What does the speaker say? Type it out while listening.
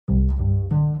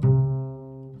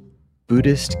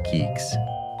Buddhist Geeks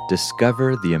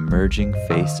discover the emerging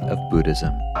face of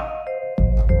Buddhism.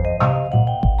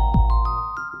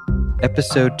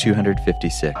 Episode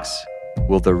 256.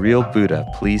 Will the real Buddha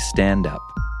please stand up?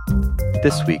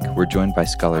 This week, we're joined by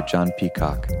scholar John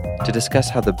Peacock to discuss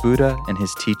how the Buddha and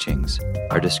his teachings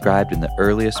are described in the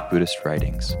earliest Buddhist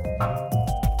writings.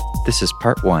 This is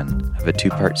part one of a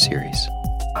two-part series.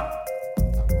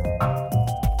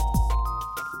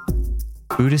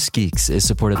 Buddhist Geeks is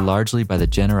supported largely by the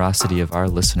generosity of our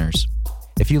listeners.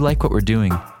 If you like what we're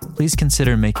doing, please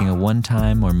consider making a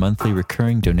one-time or monthly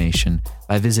recurring donation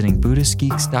by visiting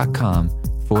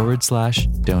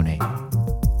BuddhistGeeks.com/donate.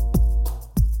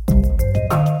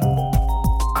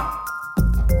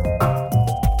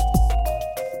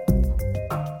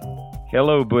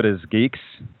 Hello, Buddhist Geeks.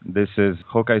 This is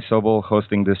Hokai Sobol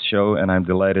hosting this show, and I'm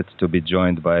delighted to be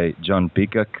joined by John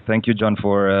Peacock. Thank you, John,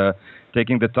 for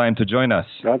taking the time to join us.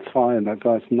 That's fine. That's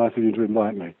nice of you to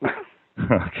invite me.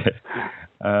 Okay.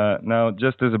 Now,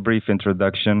 just as a brief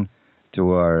introduction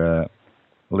to our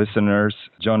listeners,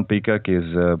 John Peacock is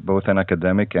both an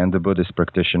academic and a Buddhist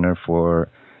practitioner for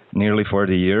nearly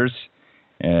 40 years.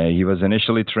 He was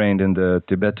initially trained in the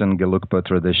Tibetan Gelugpa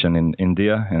tradition in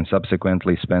India and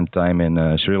subsequently spent time in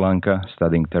Sri Lanka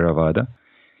studying Theravada.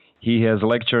 He has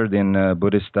lectured in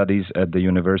Buddhist studies at the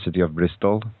University of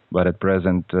Bristol, but at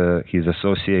present he's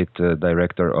Associate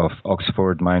Director of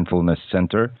Oxford Mindfulness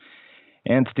Center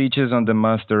and teaches on the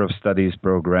Master of Studies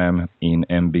program in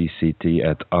MBCT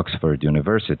at Oxford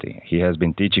University. He has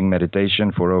been teaching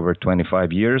meditation for over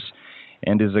 25 years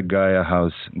and is a Gaia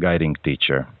House guiding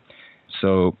teacher.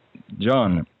 So,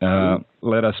 John,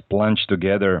 let us plunge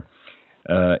together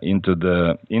into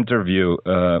the interview.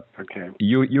 Okay.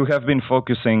 You have been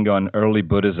focusing on early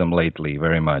Buddhism lately,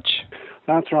 very much.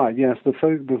 That's right. Yes, the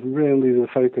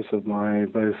focus of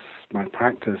both my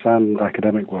practice and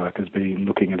academic work has been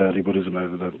looking at early Buddhism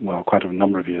over quite a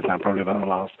number of years now, probably about the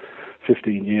last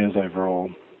 15 years overall.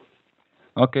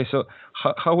 Okay, so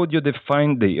how would you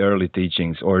define the early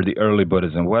teachings or the early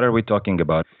Buddhism? What are we talking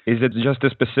about? Is it just a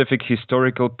specific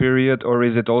historical period, or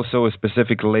is it also a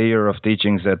specific layer of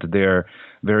teachings at their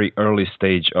very early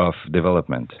stage of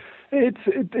development? It's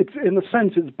in a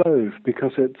sense it's both,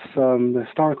 because it's the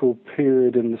historical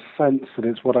period in the sense that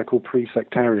it's what I call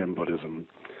pre-sectarian Buddhism.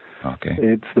 Okay.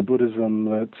 It's the Buddhism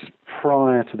that's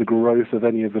prior to the growth of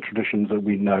any of the traditions that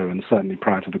we know, and certainly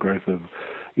prior to the growth of,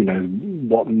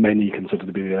 what many consider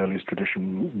to be the earliest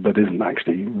tradition, but isn't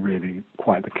actually really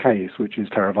quite the case, which is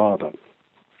Theravada.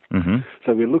 Mm-hmm.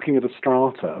 So we're looking at a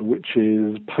strata which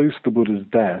is post the Buddha's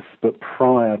death, but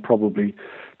prior probably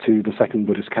to the Second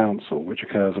Buddhist Council, which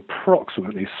occurs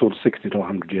approximately sort of 60 to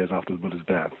 100 years after the Buddha's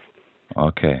death.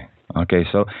 Okay,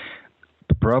 so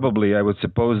probably I would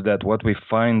suppose that what we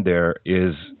find there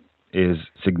is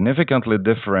significantly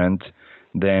different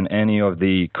than any of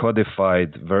the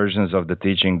codified versions of the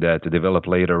teaching that developed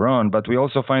later on, but we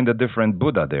also find a different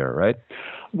Buddha there, right?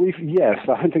 Yes,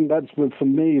 I think for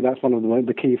me, that's one of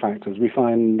the key factors. We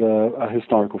find a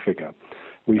historical figure.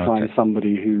 We find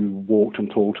somebody who walked and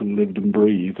talked and lived and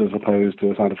breathed, as opposed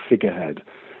to a kind of figurehead.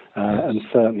 And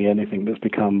certainly anything that's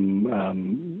become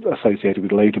associated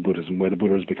with later Buddhism, where the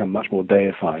Buddha has become much more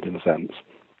deified in a sense.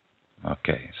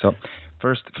 Okay, so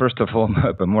first of all,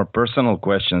 a more personal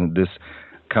question. This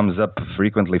comes up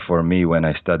frequently for me when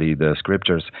I study the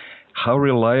scriptures. How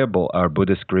reliable are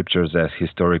Buddhist scriptures as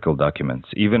historical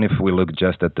documents, even if we look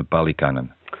just at the Pali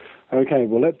Canon? Okay,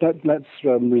 well, let's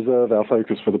reserve our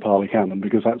focus for the Pali Canon,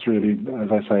 because that's really,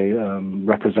 as I say,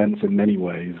 represents in many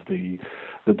ways the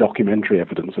documentary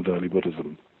evidence of early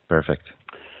Buddhism. Perfect.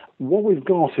 What we've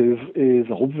got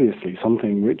is obviously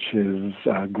something which has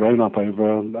grown up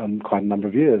over quite a number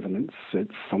of years, and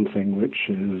it's something which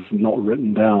is not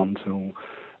written down till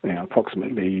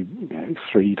approximately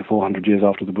 300 to 400 years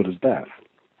after the Buddha's death.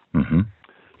 Mm-hmm.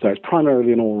 So it's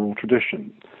primarily an oral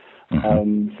tradition.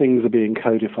 Mm-hmm. Things are being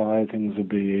codified, things are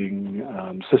being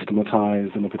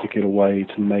systematized in a particular way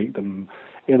to make them,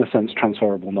 in a sense,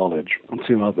 transferable knowledge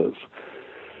to others.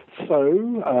 So,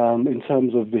 in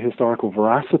terms of the historical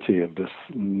veracity of this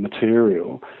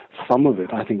material, some of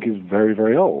it, I think, is very,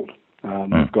 very old.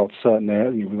 We've got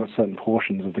certain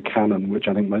portions of the canon which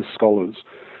I think most scholars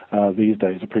these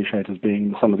days appreciate as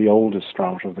being some of the oldest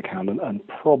strata of the canon, and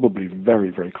probably very,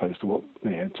 very close to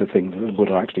to things that the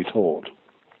Buddha actually taught.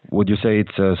 would you say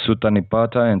it's Sutta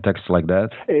Nipata and texts like that?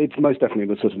 It's most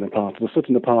definitely the Sutta Nipata. The Sutta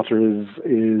Nipata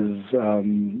is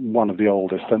one of the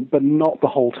oldest, but not the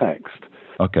whole text.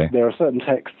 Okay. There are certain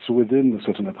texts within the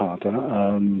Sutta Nipata.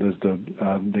 There's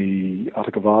the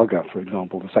Atthakavagga, for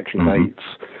example, the section of eights,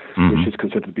 which is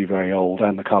considered to be very old,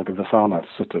 and the Khaggavasana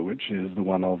Sutta, which is the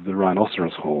one of the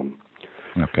rhinoceros horn.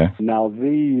 Okay. Now,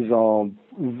 these are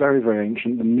very, very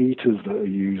ancient. The meters that are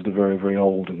used are very, very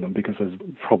old in them because, as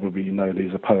probably you know,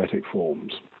 these are poetic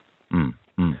forms.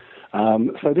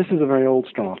 So this is a very old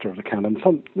strata of the canon.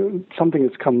 Something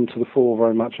that's come to the fore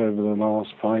very much over the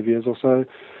last 5 years or so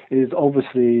is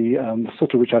obviously the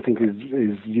sutta, which I think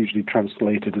is usually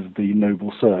translated as the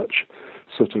Noble Search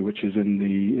Sutta, which is in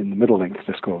the middle length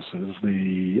discourses,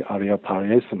 the Arya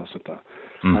Pariyesana Sutta.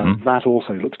 That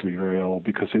also looks to be very old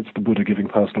because it's the Buddha giving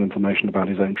personal information about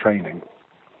his own training.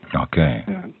 Okay.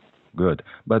 Yeah. Good.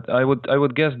 But I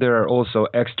would guess there are also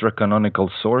extra canonical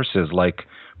sources, like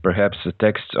perhaps the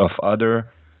texts of other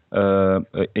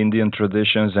Indian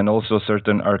traditions and also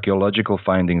certain archaeological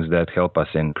findings that help us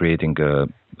in creating a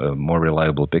more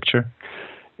reliable picture?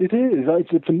 It is.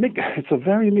 It's a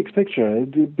very mixed picture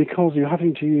because you're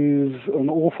having to use an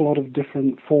awful lot of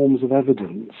different forms of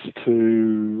evidence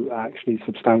to actually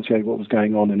substantiate what was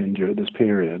going on in India at this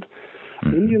period.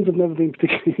 Indians have never been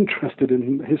particularly interested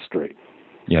in history.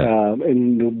 Yeah.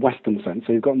 In the Western sense.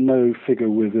 So you've got no figure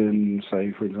within,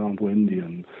 say, for example,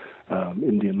 Indian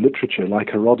literature like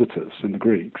Herodotus in the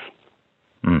Greeks.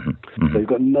 So you've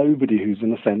got nobody who's,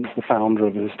 in a sense, the founder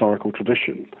of a historical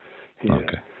tradition here.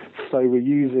 Okay. So we're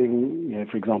using,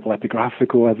 for example,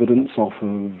 epigraphical evidence off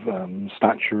of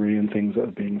statuary and things that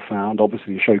are being found.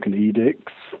 Obviously, Ashokan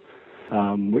edicts,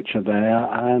 which are there,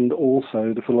 and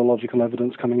also the philological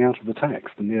evidence coming out of the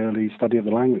text and the early study of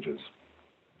the languages.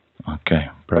 Okay,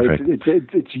 perfect. So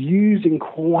it's using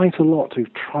quite a lot to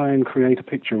try and create a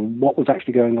picture of what was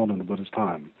actually going on in the Buddha's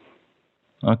time.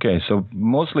 Okay, so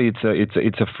mostly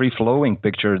it's a free-flowing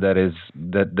picture that is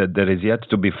yet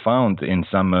to be found in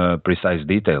some precise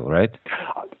detail, right?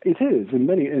 It is in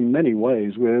many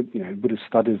ways. Where Buddhist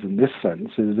studies in this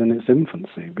sense is in its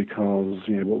infancy because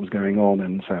what was going on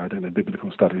in, say,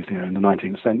 biblical studies in the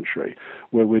 19th century,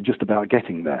 where we're just about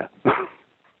getting there.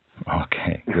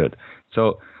 Okay, good.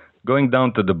 So, going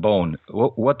down to the bone,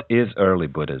 what is early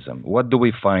Buddhism? What do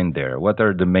we find there? What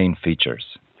are the main features?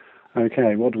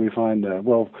 Okay, what do we find there?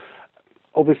 Well,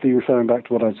 obviously referring back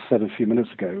to what I said a few minutes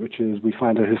ago, which is we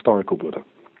find a historical Buddha.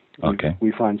 Okay.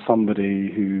 We find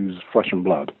somebody who's flesh and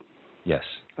blood. Yes.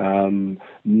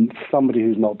 Somebody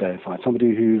who's not deified,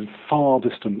 somebody who's far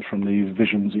distant from the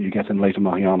visions that you get in later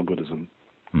Mahayana Buddhism.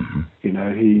 He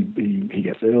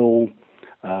gets ill,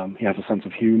 he has a sense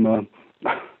of humor.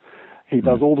 He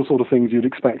does all the sort of things you'd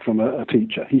expect from a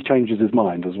teacher. He changes his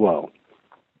mind as well.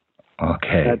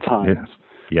 Okay. At times.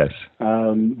 Yes.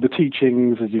 The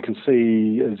teachings, as you can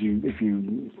see, if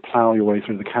you plow your way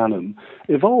through the canon,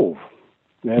 evolve.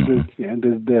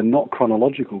 They're not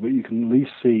chronological, but you can at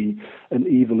least see an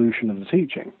evolution of the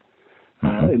teaching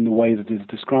in the way that it's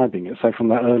describing it. So from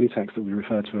that early text that we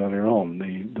referred to earlier on,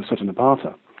 the Sutta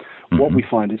Nipata, what we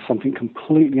find is something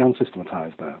completely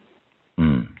unsystematized there.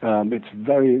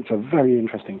 It's a very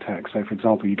interesting text. So, for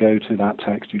example, you go to that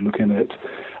text, you look in it,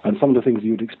 and some of the things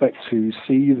you'd expect to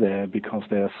see there because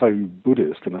they're so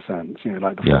Buddhist in a sense,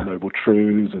 like the Four Noble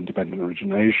Truths and dependent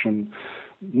origination,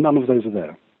 none of those are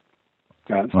there.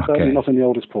 Certainly not in the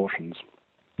oldest portions.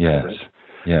 Yes.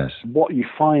 Yes. What you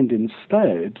find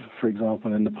instead, for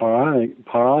example, in the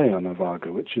Parayana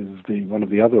Vagga, which is one of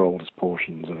the other oldest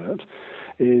portions of it,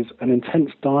 is an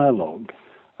intense dialogue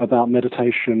about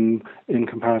meditation in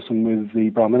comparison with the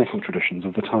Brahminical traditions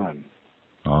of the time.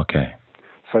 Okay.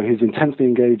 So he's intensely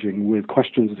engaging with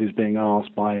questions that he's being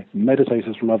asked by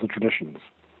meditators from other traditions,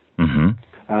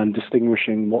 and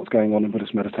distinguishing what's going on in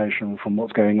Buddhist meditation from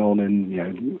what's going on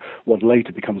in what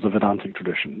later becomes the Vedantic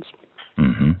traditions.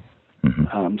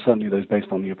 Certainly those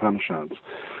based on the Upanishads.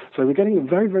 So we're getting a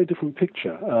very, very different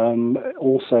picture.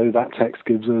 Also, that text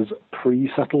gives us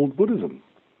pre-settled Buddhism.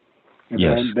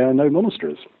 There are no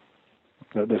monasteries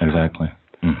at this time.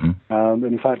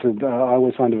 In fact, I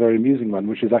always find a very amusing one,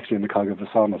 which is actually in the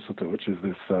Khaggavasana Sutta, which is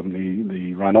this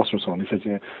the rhinoceros one. He says,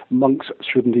 monks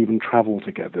shouldn't even travel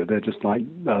together. They're just like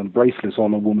bracelets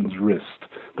on a woman's wrist.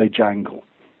 They jangle.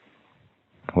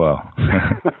 Wow.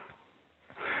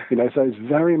 So it's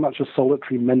very much a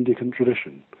solitary mendicant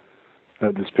tradition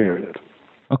at this period.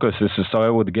 Okay, so I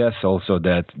would guess also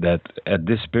that at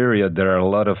this period there are a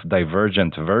lot of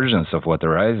divergent versions of what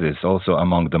arises also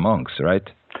among the monks, right?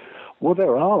 Well,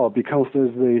 there are, because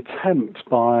there's the attempt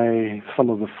by some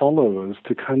of the followers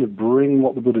to kind of bring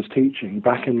what the Buddha's teaching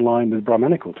back in line with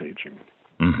Brahmanical teaching.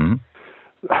 Mm-hmm.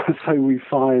 So we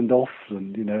find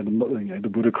often, the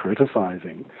Buddha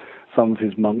criticizing some of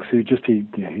his monks who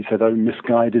he said, "Oh,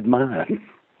 misguided man,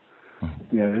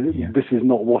 this is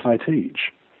not what I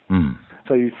teach." Mm.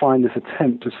 So you find this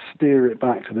attempt to steer it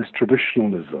back to this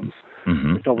traditionalism,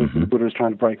 which obviously the Buddha is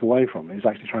trying to break away from. He's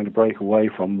actually trying to break away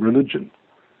from religion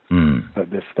at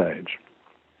this stage.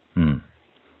 Mm.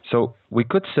 So we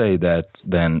could say that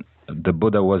then the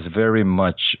Buddha was very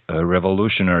much a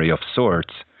revolutionary of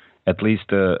sorts, at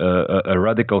least a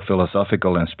radical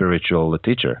philosophical and spiritual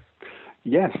teacher.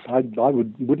 Yes, I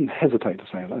wouldn't hesitate to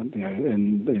say that,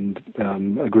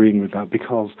 in agreeing with that,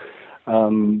 because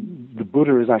the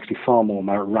Buddha is actually far more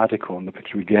radical, and the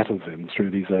picture we get of him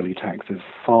through these early texts is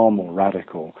far more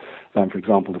radical than, for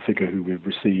example, the figure who we've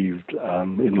received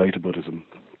in later Buddhism,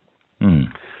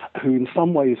 who in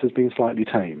some ways has been slightly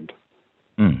tamed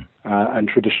and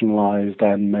traditionalized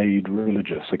and made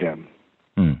religious again.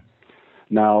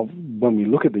 Now, when we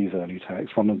look at these early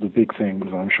texts, one of the big things,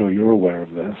 I'm sure you're aware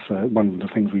of this, one of the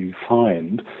things we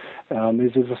find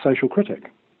is a social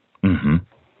critic. Mm-hmm.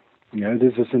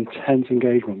 There's this intense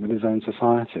engagement with his own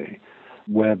society,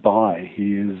 whereby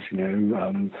he is,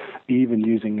 even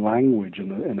using language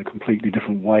in a completely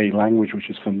different way, language which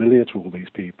is familiar to all these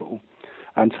people,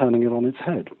 and turning it on its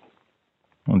head.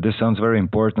 Well, this sounds very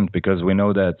important, because we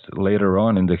know that later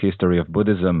on in the history of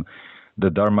Buddhism, the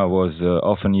Dharma was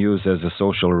often used as a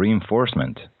social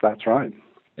reinforcement. That's right.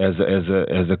 As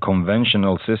a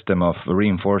conventional system of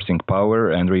reinforcing power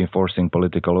and reinforcing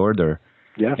political order.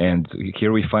 Yes. And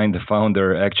here we find the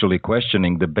founder actually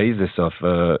questioning the basis of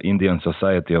Indian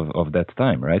society of that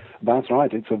time, right? That's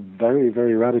right. It's a very,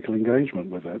 very radical engagement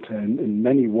with it. And in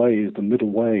many ways, the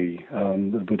middle way,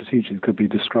 the Buddha teaches, could be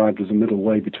described as a middle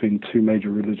way between two major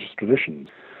religious traditions.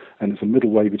 And it's a middle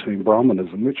way between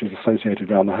Brahmanism, which is associated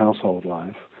around the household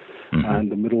life,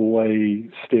 and the middle way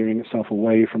steering itself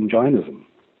away from Jainism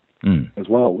as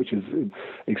well, which is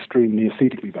extremely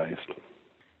ascetically based.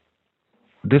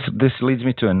 This leads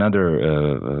me to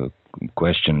another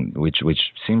question, which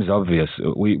seems obvious.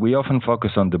 We often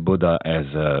focus on the Buddha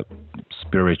as a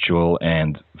spiritual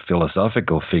and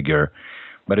philosophical figure,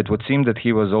 but it would seem that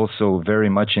he was also very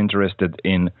much interested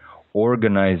in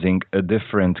organizing a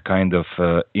different kind of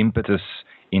impetus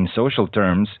in social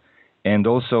terms, and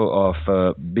also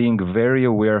of being very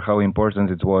aware how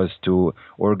important it was to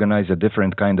organize a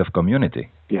different kind of community.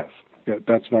 Yes,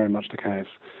 that's very much the case.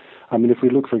 I mean, if we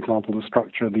look, for example,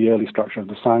 the early structure of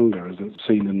the Sangha, as it's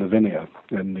seen in the Vinaya,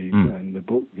 in the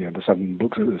book, the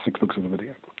 6 books of the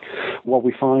Vinaya, what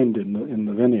we find in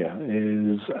the Vinaya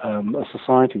is a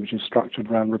society which is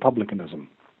structured around republicanism.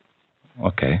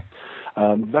 Okay.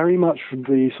 Very much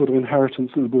the sort of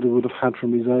inheritance that the Buddha would have had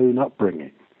from his own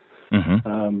upbringing,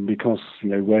 because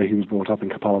where he was brought up in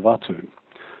Kapilavatthu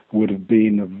would have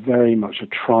been very much a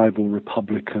tribal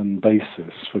republican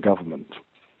basis for government.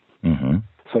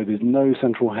 So there's no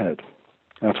central head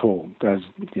at all.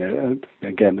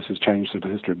 Again, this has changed through the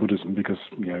history of Buddhism, because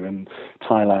in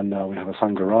Thailand now we have a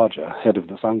Sangharaja, head of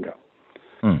the Sangha,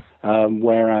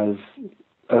 whereas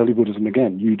early Buddhism,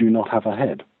 again, you do not have a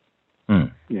head.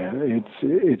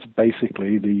 It's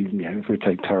basically if we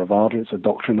take Theravada, it's a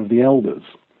doctrine of the elders.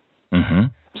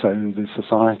 So the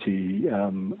society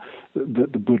that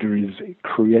the Buddha is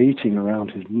creating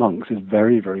around his monks is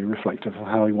very, very reflective of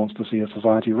how he wants to see a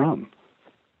society run.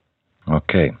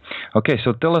 Okay.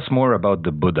 So tell us more about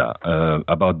the Buddha,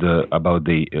 about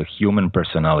the human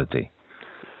personality.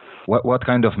 What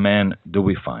kind of man do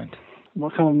we find?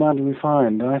 What kind of man do we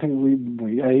find? I think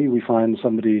we find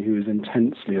somebody who is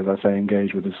intensely, as I say,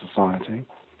 engaged with the society.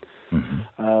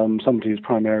 Somebody who's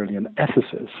primarily an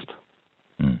ethicist,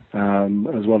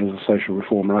 as well as a social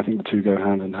reformer. I think the two go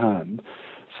hand in hand.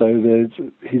 So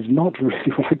he's not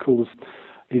really what I call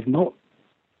he's not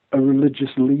a religious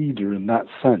leader in that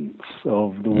sense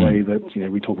of the way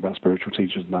that we talk about spiritual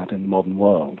teachers and that in the modern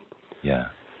world. Yeah.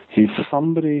 He's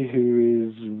somebody who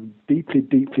is deeply,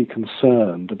 deeply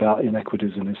concerned about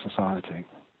inequities in his society.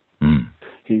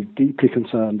 He's deeply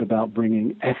concerned about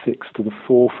bringing ethics to the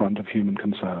forefront of human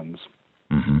concerns.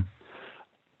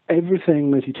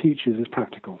 Everything that he teaches is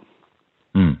practical.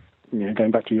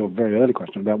 Going back to your very early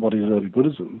question about what is early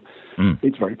Buddhism,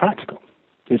 it's very practical.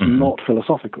 It's not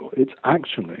philosophical. It's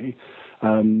actually,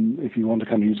 if you want to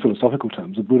kind of use philosophical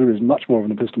terms, the Buddha is much more of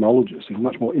an epistemologist. He's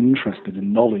much more interested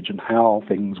in knowledge and how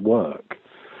things work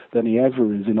than he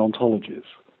ever is in ontologies.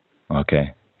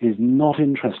 Okay. He's not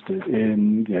interested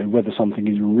in whether something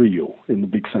is real in the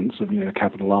big sense of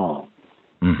capital R.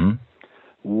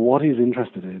 What he's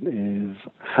interested in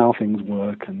is how things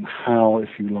work and how,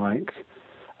 if you like,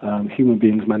 human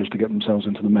beings manage to get themselves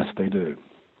into the mess they do.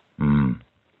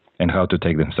 And how to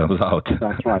take themselves out.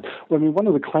 That's right. Well, I mean, one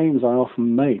of the claims I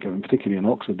often make, particularly in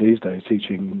Oxford these days,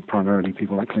 teaching primarily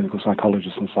people like clinical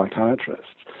psychologists and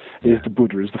psychiatrists, is the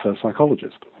Buddha is the first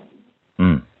psychologist.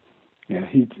 Yeah,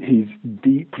 he's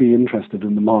deeply interested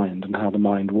in the mind and how the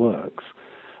mind works.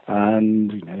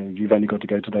 And you've only got to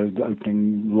go to those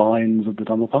opening lines of the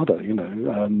Dhammapada.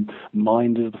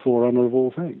 Mind is the forerunner of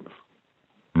all things.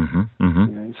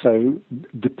 So,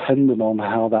 dependent on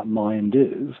how that mind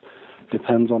is,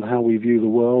 depends on how we view the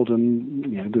world and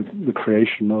the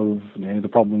creation of the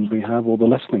problems we have or the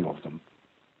lessening of them.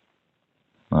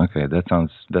 Okay, that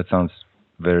sounds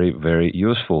very, very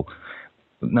useful.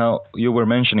 Now, you were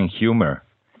mentioning humor.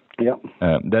 Yeah.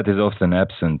 That is often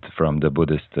absent from the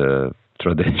Buddhist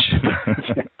tradition.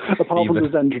 Apart from the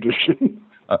Zen tradition.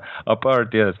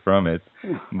 Apart, yes, from it.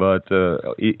 But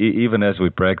even as we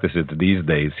practice it these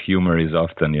days, humor is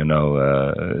often,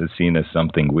 seen as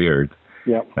something weird.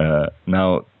 Yeah.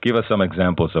 Now, give us some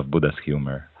examples of Buddha's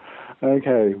humor.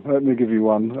 Okay, let me give you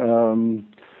one.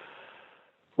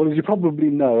 Well, as you probably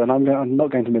know, and I'm not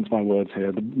going to mince my words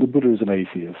here, the Buddha is an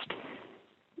atheist.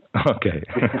 Okay.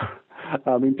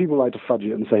 I mean, people like to fudge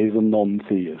it and say he's a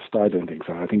non-theist. I don't think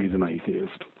so. I think he's an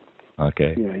atheist.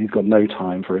 Okay. He's got no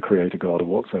time for a creator god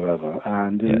whatsoever.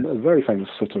 And in a very famous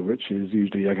sutta, which is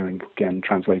usually, again,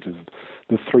 translated as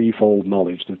the threefold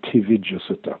knowledge, the Tivijja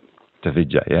Sutta.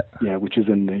 Tivijja, yeah. Yeah, which is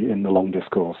in the long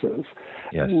discourses.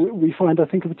 Yes. We find, I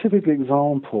think, a typical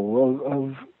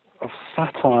example of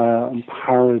satire and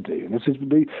parody. And this is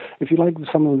if you like,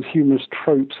 some of the humorous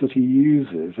tropes that he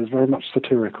uses is very much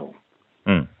satirical.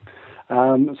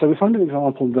 So we find an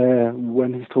example there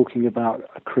when he's talking about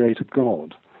a creator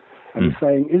God. And he's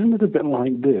saying, isn't it a bit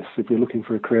like this, if you're looking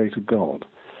for a creator God?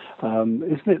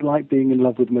 Isn't it like being in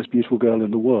love with the most beautiful girl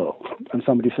in the world? And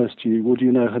somebody says to you, well, do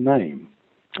you know her name?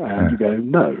 And you go,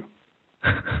 no.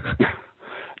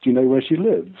 Do you know where she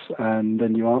lives? And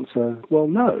then you answer, well,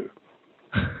 no.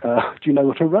 Do you know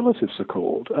what her relatives are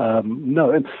called?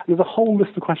 No. And there's a whole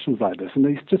list of questions like this. And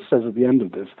he just says at the end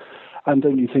of this, and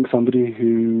don't you think somebody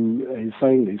who is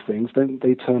saying these things, don't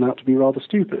they turn out to be rather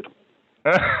stupid?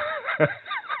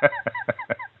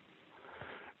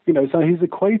 So he's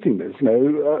equating this,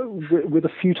 with a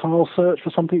futile search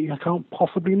for something you can't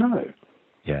possibly know.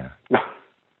 Yeah.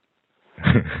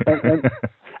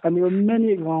 and there are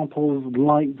many examples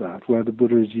like that where the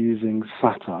Buddha is using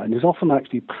satire, and he's often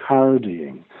actually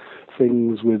parodying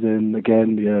things within,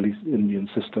 again, the early Indian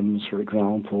systems, for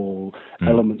example,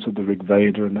 elements of the Rig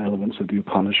Veda and elements of the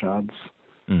Upanishads.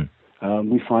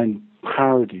 We find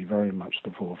parody very much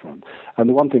at the forefront. And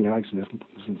the one thing, actually,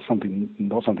 this is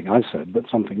not something I said, but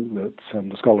something that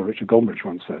the scholar Richard Gombrich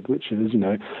once said, which is,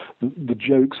 the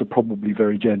jokes are probably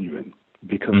very genuine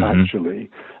because actually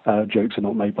jokes are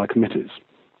not made by committees.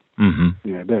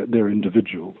 They're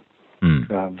individual,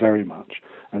 very much.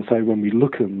 And so when we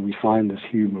look and we find this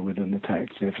humor within the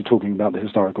text, if you're talking about the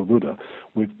historical Buddha,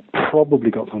 we've probably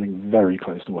got something very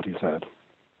close to what he said.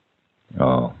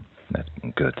 Oh, that's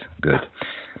good.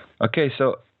 Okay,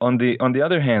 so on the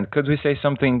other hand, could we say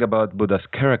something about Buddha's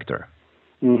character?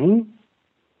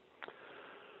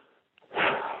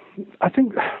 I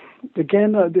think,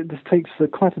 again, this takes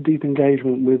quite a deep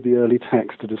engagement with the early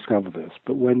text to discover this.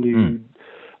 But when you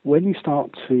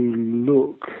start to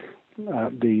look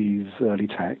at these early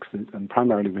texts, and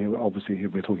primarily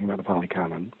we're talking about the Pali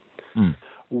Canon,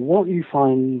 what you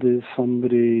find is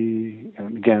somebody,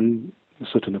 again,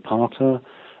 Sutta Nipata,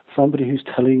 somebody who's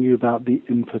telling you about the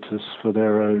impetus for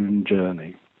their own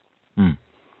journey.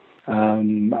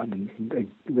 Again,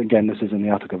 this is in the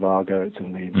Atthakavagga, it's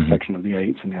in the section of the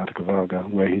eights in the Atthakavagga,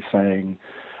 where he's saying,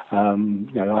 I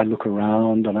look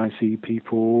around and I see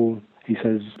people, he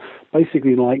says,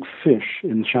 basically like fish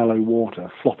in shallow water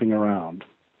flopping around.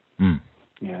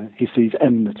 He sees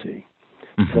enmity.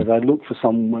 He says, I look for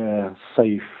somewhere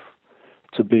safe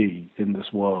to be in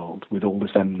this world with all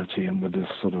this enmity and with this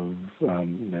sort of,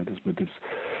 with this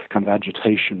kind of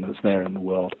agitation that's there in the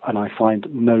world, and I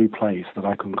find no place that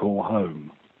I can call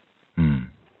home.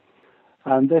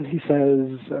 And then he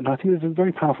says, and I think it's a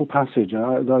very powerful passage,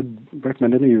 I'd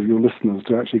recommend any of your listeners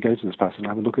to actually go to this passage and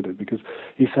have a look at it, because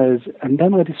he says, and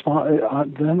then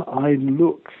I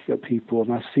look at people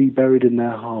and I see buried in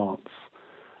their hearts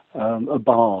a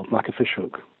barb like a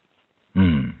fishhook.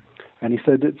 And he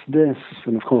said, it's this,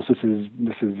 and of course this is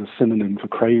a synonym for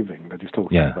craving that he's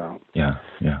talking about.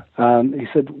 He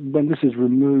said, when this is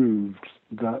removed,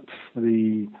 that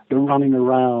the running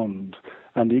around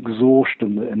and the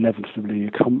exhaustion that inevitably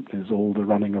accompanies all the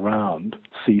running around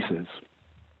ceases.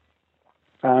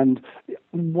 And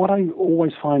what I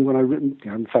always find when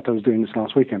in fact I was doing this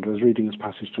last weekend, I was reading this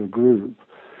passage to a group,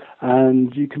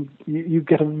 and you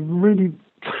get a really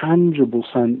tangible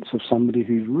sense of somebody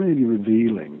who's really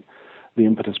revealing the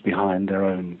impetus behind their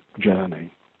own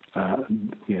journey,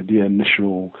 the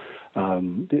initial,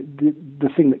 the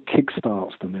thing that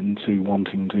kickstarts them into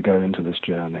wanting to go into this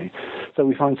journey. So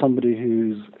we find somebody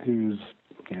who's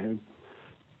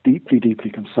deeply,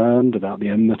 deeply concerned about the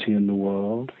enmity in the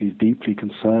world. He's deeply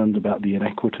concerned about the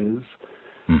inequities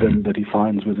that he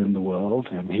finds within the world.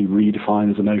 He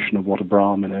redefines the notion of what a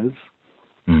Brahmin is,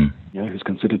 who's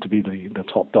considered to be the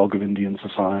top dog of Indian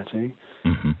society.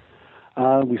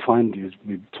 We find,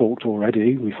 we've talked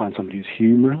already, we find somebody who's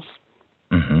humorous.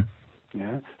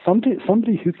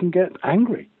 Somebody who can get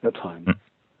angry at times.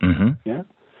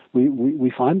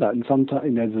 We find that, and sometimes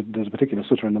there's a particular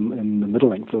sutta in the Middle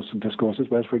Length Discourses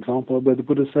where, for example, where the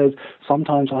Buddha says,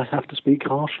 "Sometimes I have to speak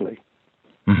harshly."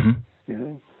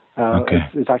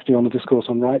 It's actually on the Discourse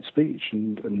on Right Speech,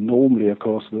 and normally, of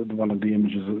course, one of the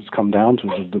images that's come down to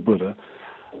us of the Buddha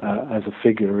as a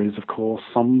figure is, of course,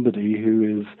 somebody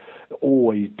who is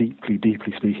always deeply,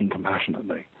 deeply speaking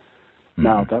compassionately.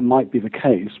 Now, that might be the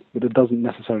case, but it doesn't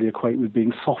necessarily equate with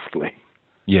being softly.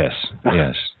 Yes.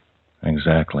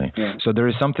 Exactly. Yeah. So there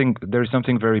is something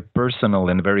very personal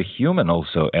and very human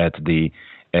also at the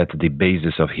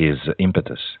basis of his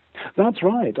impetus. That's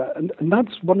right, and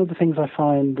that's one of the things I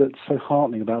find that's so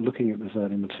heartening about looking at this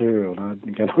early material.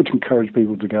 And I would encourage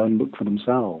people to go and look for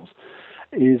themselves.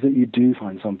 Is that you do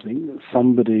find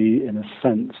somebody in a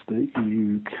sense that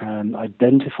you can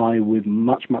identify with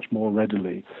much, much more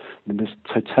readily than this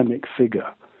totemic figure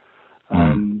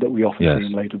that we often see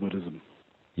in later Buddhism.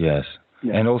 Yes.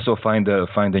 Yeah. And also find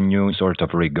a new sort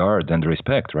of regard and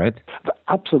respect, right?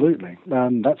 Absolutely.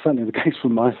 That's certainly the case for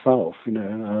myself.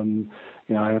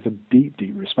 I have a deep,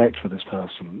 deep respect for this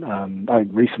person. I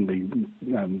recently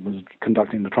was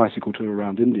conducting the tricycle tour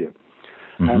around India.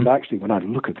 And actually, when I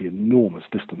look at the enormous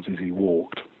distances he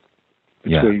walked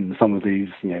between some of these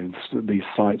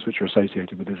sites which are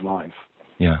associated with his life,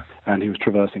 and he was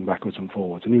traversing backwards and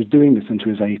forwards, and he was doing this into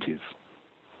his 80s.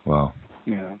 Wow.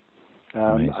 Yeah.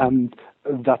 And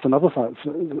that's another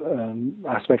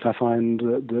aspect I find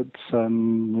that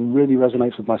really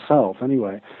resonates with myself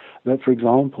anyway. That, for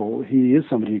example, he is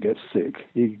somebody who gets sick,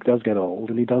 he does get old,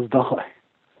 and he does die.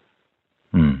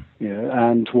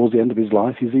 And towards the end of his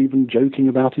life, he's even joking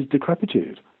about his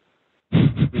decrepitude.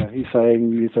 He's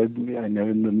saying, in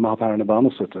the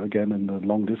Mahaparinibbana Sutta, again in the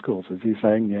long discourses, he's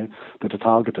saying, the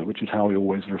Tathagata, which is how he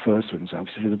always refers to himself,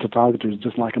 he says the Tathagata is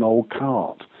just like an old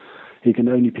cart. He can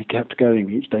only be kept going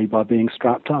each day by being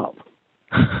strapped up.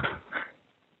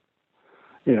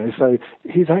 So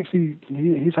he's actually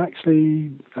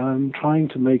trying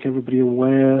to make everybody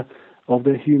aware of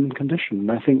their human condition.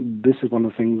 And I think this is one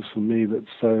of the things for me that's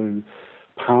so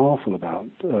powerful about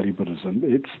early Buddhism.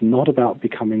 It's not about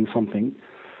becoming something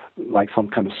like some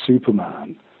kind of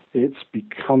Superman. It's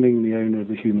becoming the owner of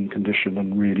the human condition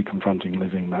and really confronting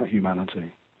living that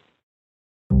humanity.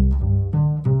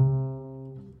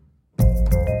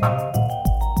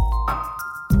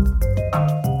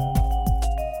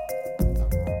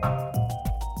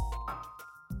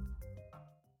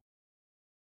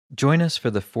 Join us for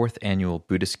the 4th Annual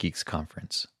Buddhist Geeks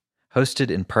Conference,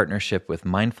 hosted in partnership with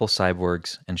Mindful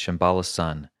Cyborgs and Shambhala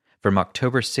Sun from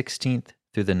October 16th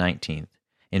through the 19th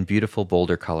in beautiful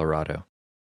Boulder, Colorado.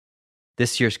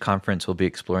 This year's conference will be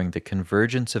exploring the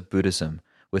convergence of Buddhism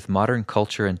with modern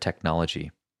culture and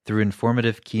technology through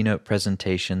informative keynote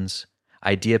presentations,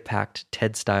 idea-packed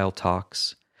TED-style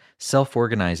talks,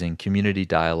 self-organizing community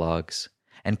dialogues,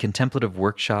 and contemplative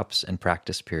workshops and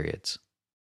practice periods.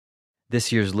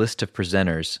 This year's list of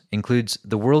presenters includes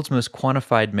the world's most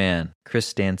quantified man,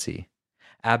 Chris Dancy,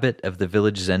 abbot of the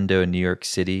Village Zendo in New York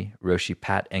City, Roshi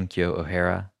Pat Enkyo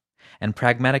O'Hara, and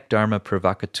pragmatic Dharma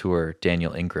provocateur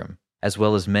Daniel Ingram, as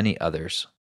well as many others.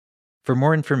 For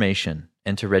more information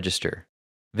and to register,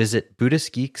 visit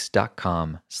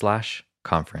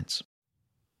buddhistgeeks.com/conference.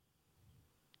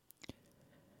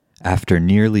 After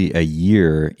nearly a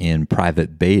year in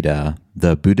private beta,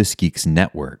 the Buddhist Geeks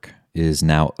Network is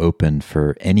now open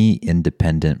for any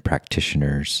independent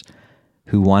practitioners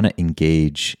who want to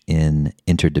engage in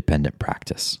interdependent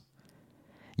practice.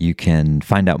 You can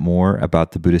find out more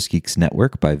about the Buddhist Geeks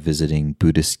Network by visiting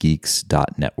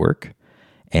buddhistgeeks.network.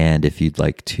 And if you'd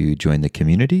like to join the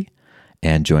community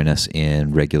and join us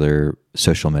in regular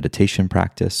social meditation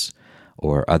practice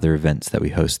or other events that we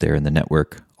host there in the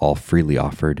network, all freely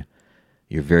offered,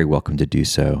 you're very welcome to do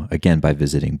so, again, by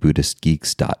visiting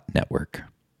BuddhistGeeks.network.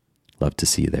 Love to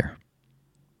see you there.